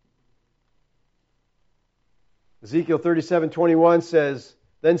 Ezekiel 37:21 says,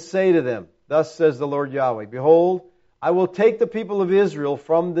 Then say to them, Thus says the Lord Yahweh, Behold, I will take the people of Israel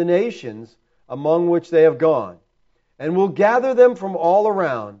from the nations among which they have gone, and will gather them from all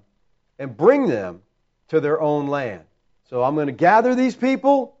around and bring them to their own land. So I'm going to gather these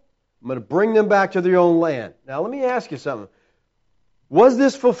people, I'm going to bring them back to their own land. Now, let me ask you something. Was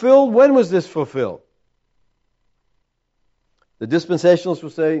this fulfilled? When was this fulfilled? The dispensationalists will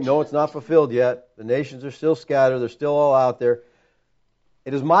say, no, it's not fulfilled yet. The nations are still scattered. They're still all out there.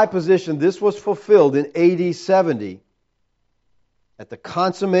 It is my position this was fulfilled in AD 70 at the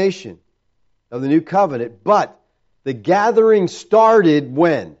consummation of the new covenant. But the gathering started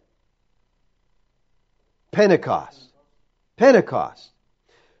when? Pentecost. Pentecost.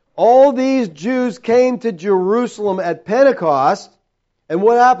 All these Jews came to Jerusalem at Pentecost, and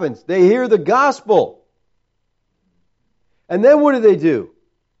what happens? They hear the gospel. And then what do?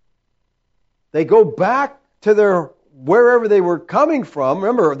 They go back to their wherever they were coming from.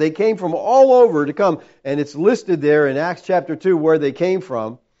 Remember, they came from all over to come, and it's listed there in Acts chapter 2 where they came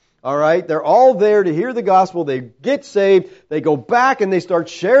from. All right, they're all there to hear the gospel. They get saved. They go back and they start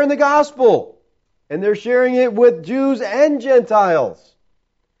sharing the gospel. And they're sharing it with Jews and Gentiles.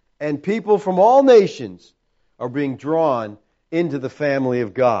 And people from all nations are being drawn into the family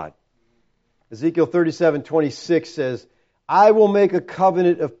of God. Ezekiel 37:26 says, I will make a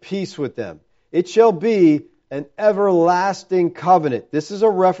covenant of peace with them. It shall be an everlasting covenant. This is a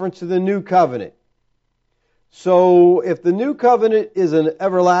reference to the new covenant. So if the new covenant is an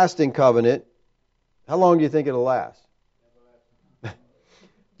everlasting covenant, how long do you think it'll last?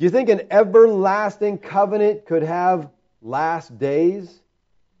 Do you think an everlasting covenant could have last days?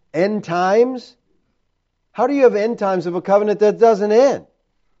 End times? How do you have end times of a covenant that doesn't end?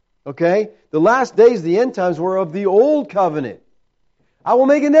 Okay? The last days, the end times, were of the old covenant. I will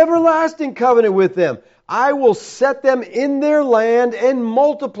make an everlasting covenant with them. I will set them in their land and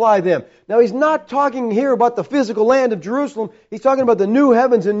multiply them. Now, he's not talking here about the physical land of Jerusalem. He's talking about the new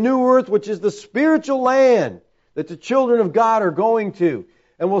heavens and new earth, which is the spiritual land that the children of God are going to.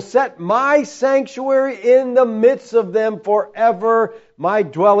 And will set my sanctuary in the midst of them forever. My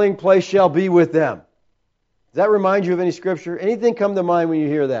dwelling place shall be with them. Does that remind you of any scripture? Anything come to mind when you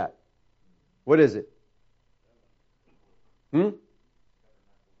hear that? What is it?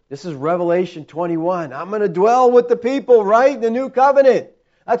 This is Revelation 21. I'm going to dwell with the people, right? The new covenant.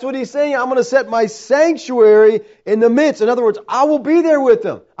 That's what he's saying. I'm going to set my sanctuary in the midst. In other words, I will be there with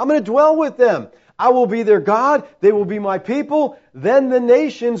them. I'm going to dwell with them. I will be their God. They will be my people. Then the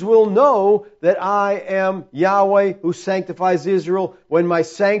nations will know that I am Yahweh who sanctifies Israel when my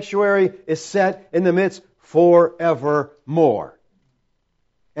sanctuary is set in the midst forevermore.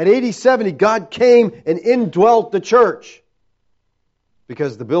 At AD 70, God came and indwelt the church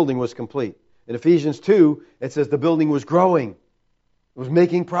because the building was complete. In Ephesians 2, it says the building was growing. It was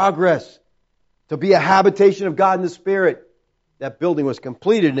making progress to be a habitation of God in the Spirit. That building was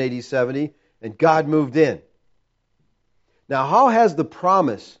completed in AD 70, and God moved in. Now, how has the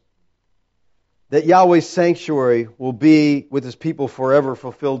promise that Yahweh's sanctuary will be with His people forever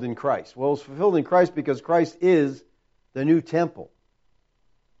fulfilled in Christ? Well, it's fulfilled in Christ because Christ is the new temple.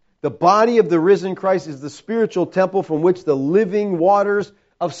 The body of the risen Christ is the spiritual temple from which the living waters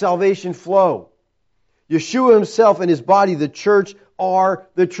of salvation flow. Yeshua Himself and His body, the church, are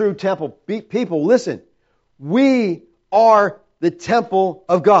the true temple. People, listen. We are the temple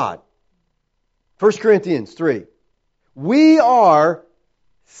of God. 1 Corinthians 3. We are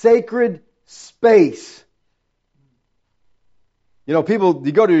sacred space. You know, people,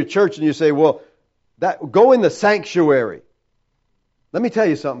 you go to your church and you say, well, go in the sanctuary. Let me tell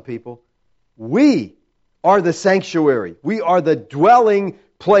you something, people. We are the sanctuary. We are the dwelling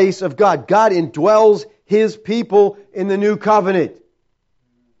place of God. God indwells His people in the new covenant.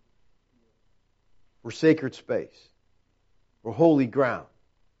 We're sacred space. We're holy ground.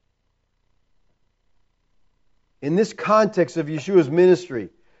 In this context of Yeshua's ministry,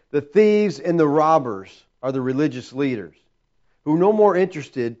 the thieves and the robbers are the religious leaders who are no more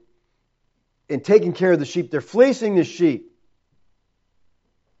interested in taking care of the sheep. They're fleecing the sheep.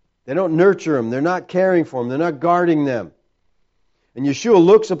 They don't nurture them. They're not caring for them. They're not guarding them. And Yeshua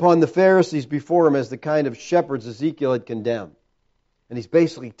looks upon the Pharisees before Him as the kind of shepherds Ezekiel had condemned. And He's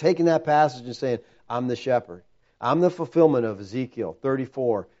basically taking that passage and saying, I'm the shepherd. I'm the fulfillment of Ezekiel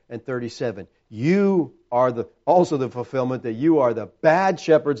 34 and 37. You are also the fulfillment that you are the bad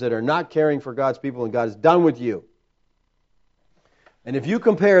shepherds that are not caring for God's people, and God is done with you. And if you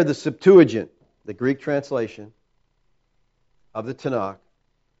compare the Septuagint, the Greek translation of the Tanakh,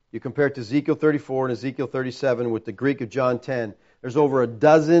 you compare it to Ezekiel 34 and Ezekiel 37 with the Greek of John 10, there's over a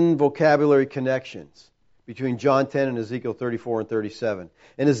dozen vocabulary connections between John 10 and Ezekiel 34 and 37.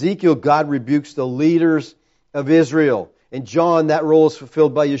 In Ezekiel, God rebukes the leaders of Israel. In John, that role is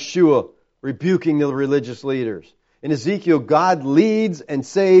fulfilled by Yeshua, rebuking the religious leaders. In Ezekiel, God leads and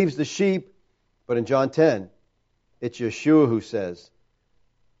saves the sheep. But in John 10, it's Yeshua who says,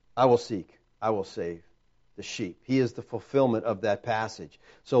 I will seek, I will save the sheep. He is the fulfillment of that passage.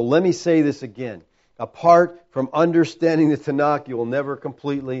 So let me say this again. Apart from understanding the Tanakh, you will never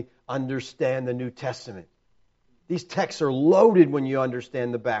completely understand the New Testament. These texts are loaded when you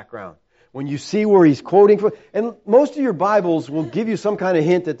understand the background. When you see where he's quoting from. And most of your Bibles will give you some kind of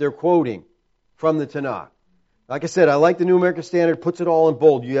hint that they're quoting from the Tanakh. Like I said, I like the New American Standard, puts it all in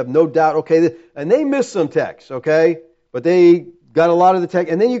bold. You have no doubt, okay, and they missed some text, okay? But they got a lot of the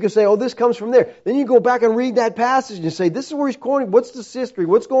text. And then you can say, oh, this comes from there. Then you go back and read that passage and say, this is where he's quoting. What's this history?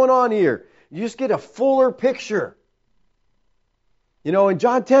 What's going on here? You just get a fuller picture. You know, in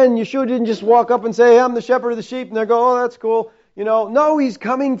John 10, Yeshua didn't just walk up and say, hey, I'm the shepherd of the sheep. And they go, oh, that's cool. You know, no, he's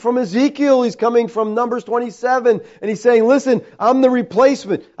coming from Ezekiel. He's coming from Numbers 27. And he's saying, listen, I'm the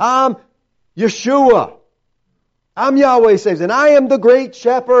replacement. I'm Yeshua. I'm Yahweh saves. And I am the great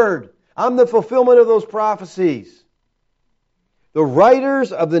shepherd. I'm the fulfillment of those prophecies. The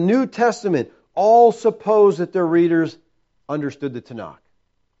writers of the New Testament all suppose that their readers understood the Tanakh.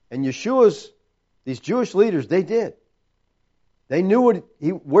 And these Jewish leaders, they did. They knew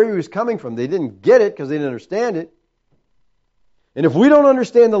where he was coming from. They didn't get it because they didn't understand it. And if we don't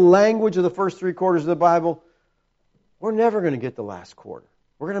understand the language of the first 3 quarters of the Bible, we're never going to get the last quarter.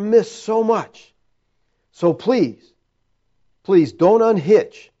 We're going to miss so much. So please don't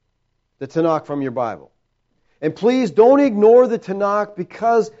unhitch the Tanakh from your Bible. And please don't ignore the Tanakh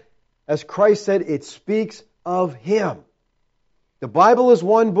because, as Christ said, it speaks of Him. The Bible is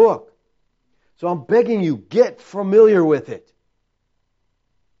one book. So I'm begging you, get familiar with it.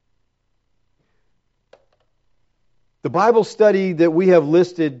 The Bible study that we have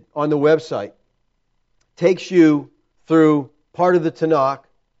listed on the website takes you through part of the Tanakh,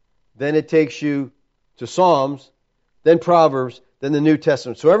 then it takes you to Psalms, then Proverbs, then the New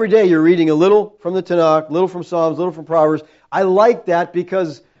Testament. So every day you're reading a little from the Tanakh, a little from Psalms, a little from Proverbs. I like that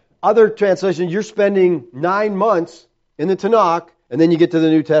because other translations, you're spending 9 months in the Tanakh, and then you get to the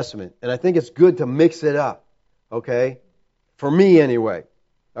New Testament. And I think it's good to mix it up, okay? For me anyway,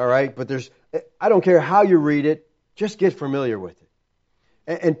 all right? But I don't care how you read it, just get familiar with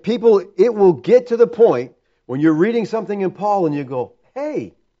it. And people, it will get to the point when you're reading something in Paul and you go,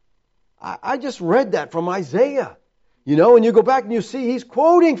 hey, I just read that from Isaiah. You know, and you go back and you see he's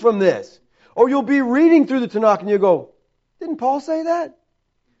quoting from this. Or you'll be reading through the Tanakh and you go, didn't Paul say that?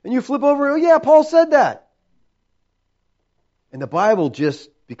 And you flip over, oh yeah, Paul said that. And the Bible just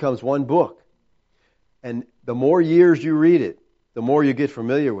becomes one book. And the more years you read it, the more you get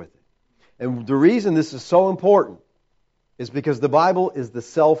familiar with it. And the reason this is so important is because the Bible is the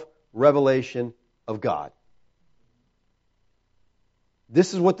self-revelation of God.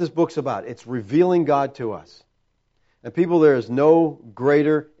 This is what this book's about. It's revealing God to us. And people, there is no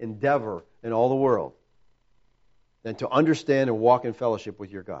greater endeavor in all the world than to understand and walk in fellowship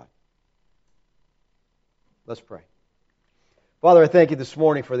with your God. Let's pray. Father, I thank you this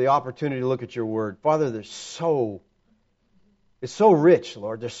morning for the opportunity to look at your word. Father, it's so rich,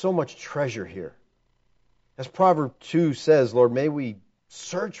 Lord. There's so much treasure here. As Proverbs 2 says, Lord, may we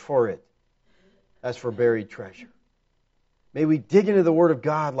search for it as for buried treasure. May we dig into the Word of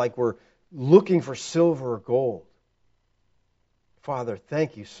God like we're looking for silver or gold. Father,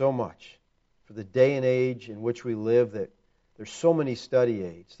 thank you so much for the day and age in which we live, that there's so many study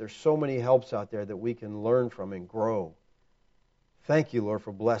aids. There's so many helps out there that we can learn from and grow. Thank you, Lord,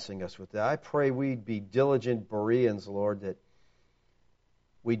 for blessing us with that. I pray we'd be diligent Bereans, Lord, that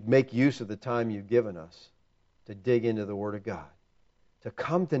we'd make use of the time you've given us to dig into the Word of God, to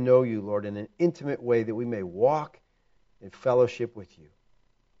come to know you, Lord, in an intimate way that we may walk in fellowship with you.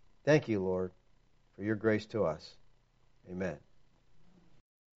 Thank you, Lord, for your grace to us. Amen.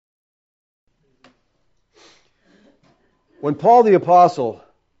 When Paul the Apostle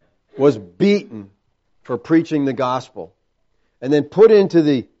was beaten for preaching the gospel and then put into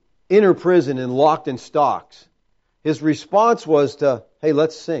the inner prison and locked in stocks, his response was to, hey,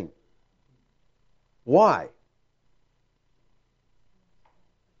 let's sing. Why?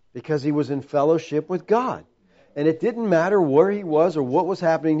 Because he was in fellowship with God. And it didn't matter where he was or what was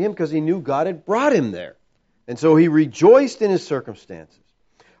happening to him because he knew God had brought him there. And so he rejoiced in his circumstances.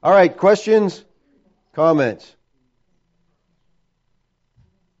 All right, questions? Comments?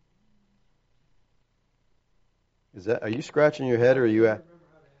 Are you scratching your head or are you...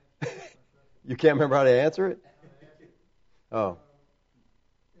 You can't remember how to answer it? Oh.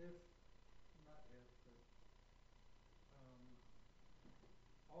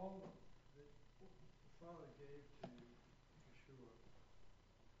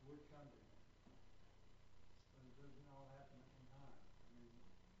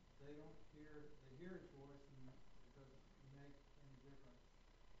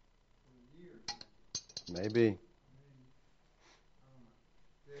 Maybe.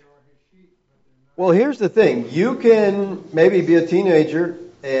 Well, here's the thing. You can maybe be a teenager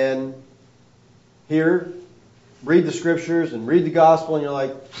and read the scriptures and read the gospel, and you're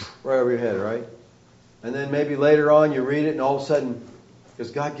like, right over your head, right? And then maybe later on you read it, and all of a sudden,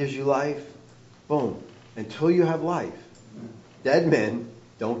 because God gives you life, boom, until you have life. Dead men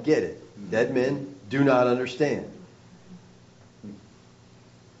don't get it. Dead men do not understand.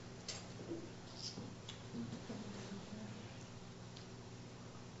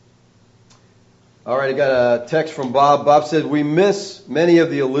 All right, I got a text from Bob. Bob said, we miss many of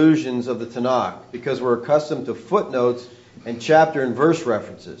the allusions of the Tanakh because we're accustomed to footnotes and chapter and verse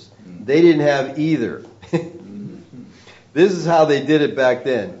references. They didn't have either. This is how they did it back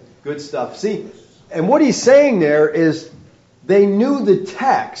then. Good stuff. See, and what he's saying there is they knew the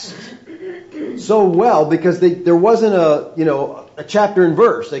text so well because there wasn't a chapter and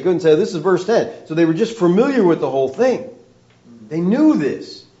verse. They couldn't say, this is verse 10. So they were just familiar with the whole thing. They knew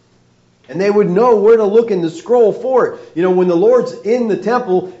this. And they would know where to look in the scroll for it. You know, when the Lord's in the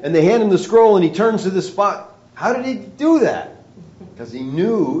temple and they hand him the scroll and he turns to the spot, how did he do that? Because he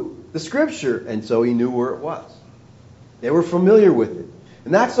knew the scripture, and so he knew where it was. They were familiar with it.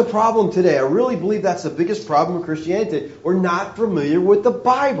 And that's the problem today. I really believe that's the biggest problem with Christianity. We're not familiar with the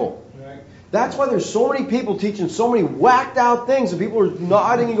Bible. Right. That's why there's so many people teaching so many whacked out things, and people are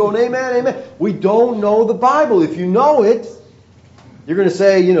nodding and going, amen, amen. We don't know the Bible. If you know it, you're going to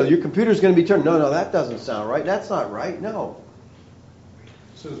say, your computer's going to be turned. No, that doesn't sound right. That's not right. No.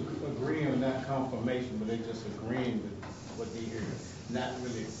 So agreeing with that confirmation, but they just agreeing with what they hear, not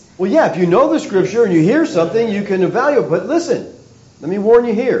really. Well, yeah, if you know the scripture and you hear something, you can evaluate. But listen, let me warn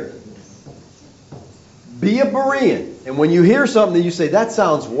you here. Be a Berean. And when you hear something that you say, that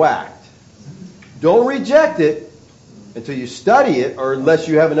sounds whacked, don't reject it until you study it, or unless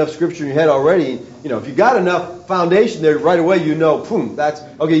you have enough scripture in your head already. If you got enough foundation there, right away boom, that's,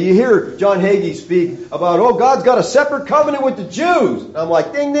 okay, you hear John Hagee speak about, God's got a separate covenant with the Jews. And I'm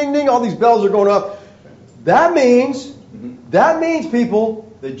like, ding, ding, ding, all these bells are going up. That means,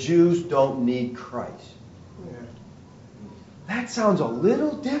 people, the Jews don't need Christ. That sounds a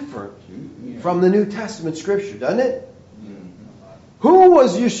little different from the New Testament scripture, doesn't it? Who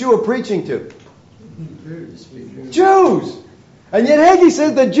was Yeshua preaching to? Jews. And yet Hagee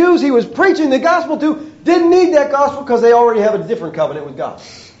says the Jews he was preaching the gospel to didn't need that gospel because they already have a different covenant with God.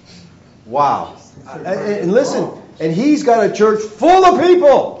 Wow. And listen, and he's got a church full of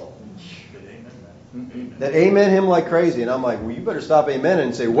people that amen him like crazy. And I'm like, well, you better stop amen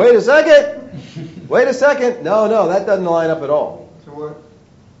and say, wait a second. No, that doesn't line up at all. So what?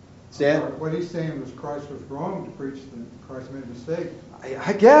 Stan? What he's saying was Christ was wrong to preach that Christ made a mistake.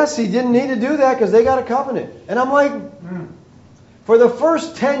 I guess he didn't need to do that because they got a covenant. And I'm like, for the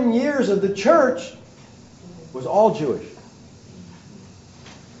first 10 years of the church was all Jewish.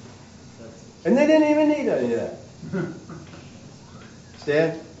 And they didn't even need any of that.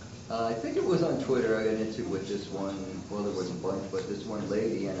 Stan? I think it was on Twitter I got into with this one, well, there was a bunch, but this one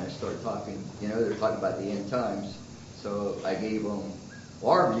lady, and I started talking, they're talking about the end times. So I gave them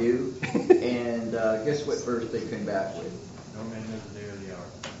our view, and guess what verse they came back with? No man knows the day or the hour.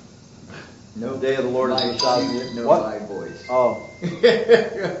 No day of the Lord is 1,000 years. No What? my voice. Oh.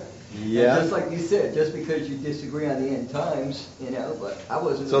 Yeah. And just like you said, just because you disagree on the end times, but I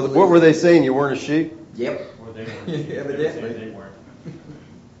wasn't. So what were they saying? You weren't a sheep? Yep. Or they weren't. Evidently. They weren't.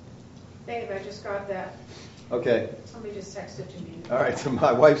 Dave, I just got that. Okay. Somebody just texted to me. All right, so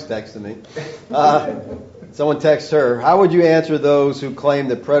my wife's texting me. Someone texts her. How would you answer those who claim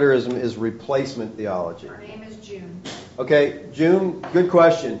that preterism is replacement theology? Her name is June. Okay, June, good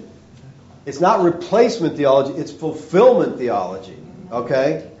question. It's not replacement theology, it's fulfillment theology.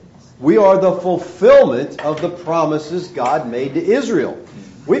 Okay? We are the fulfillment of the promises God made to Israel.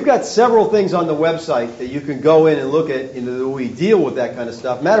 We've got several things on the website that you can go in and look at, we deal with that kind of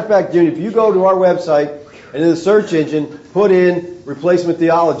stuff. Matter of fact, June, if you go to our website and in the search engine, put in replacement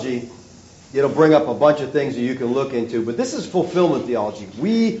theology, it'll bring up a bunch of things that you can look into. But this is fulfillment theology.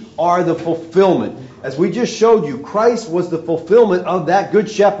 We are the fulfillment. As we just showed you, Christ was the fulfillment of that good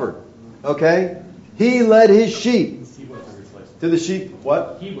shepherd. Okay? He led his sheep. He was the replacement. To the sheep,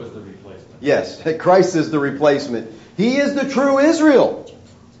 what? He was the replacement. Yes, Christ is the replacement. He is the true Israel.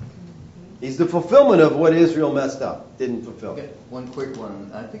 He's the fulfillment of what Israel messed up, didn't fulfill. Okay, one quick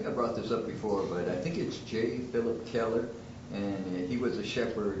one. I think I brought this up before, but I think it's J. Philip Keller, and he was a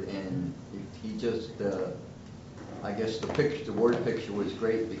shepherd, and he just, I guess the word picture was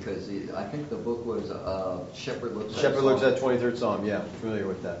great because I think the book was Shepherd Looks at Shepherd Looks at 23rd Psalm. Yeah, I'm familiar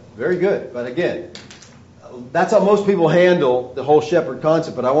with that. Very good. But again, that's how most people handle the whole shepherd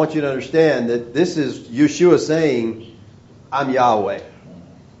concept. But I want you to understand that this is Yeshua saying, I'm Yahweh.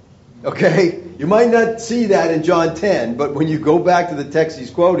 Okay? You might not see that in John 10, but when you go back to the text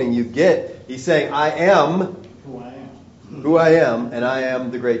he's quoting, he's saying, I am Who I am. who I am, and I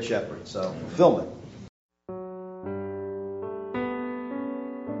am the great shepherd. So, fulfillment.